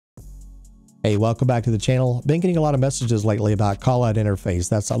Hey, welcome back to the channel. Been getting a lot of messages lately about Callout Interface.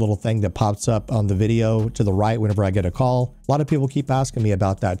 That's that little thing that pops up on the video to the right whenever I get a call. A lot of people keep asking me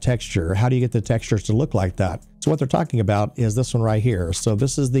about that texture. How do you get the textures to look like that? So what they're talking about is this one right here. So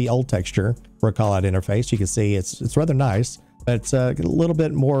this is the old texture for Callout Interface. You can see it's rather nice, but it's a little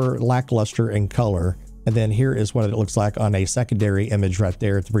bit more lackluster in color. And then here is what it looks like on a secondary image right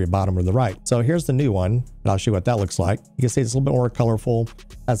there at the very bottom of the right. So here's the new one, and I'll show you what that looks like. You can see it's a little bit more colorful.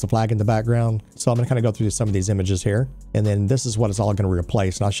 Has the flag in the background. So I'm going to kind of go through some of these images here. And then this is what it's all going to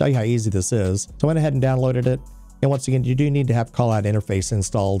replace. And I'll show you how easy this is. So I went ahead and downloaded it. And once again, you do need to have Callout Interface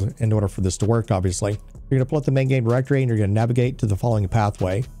installed in order for this to work, obviously. You're going to pull up the main game directory and you're going to navigate to the following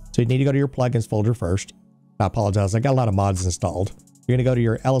pathway. So you need to go to your plugins folder first. I apologize. I got a lot of mods installed. You're going to go to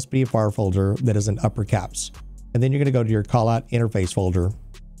your LSPDFR folder that is in upper caps. And then you're going to go to your Callout Interface folder.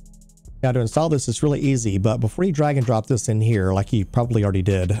 Now to install this, it's really easy, but before you drag and drop this in here, like you probably already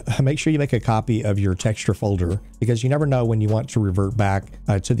did, make sure you make a copy of your texture folder because you never know when you want to revert back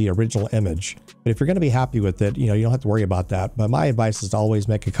to the original image. But if you're going to be happy with it, you don't have to worry about that. But my advice is to always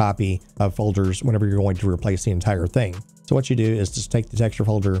make a copy of folders whenever you're going to replace the entire thing. So what you do is just take the texture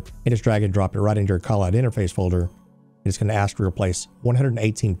folder and just drag and drop it right into your Callout Interface folder. It's going to ask to replace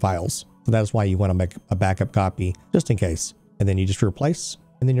 118 files. So that's why you want to make a backup copy just in case. And then you just replace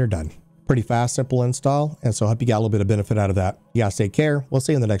and then you're done. Pretty fast, simple install. And so I hope you got a little bit of benefit out of that. You guys take care. We'll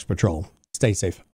see you in the next patrol. Stay safe.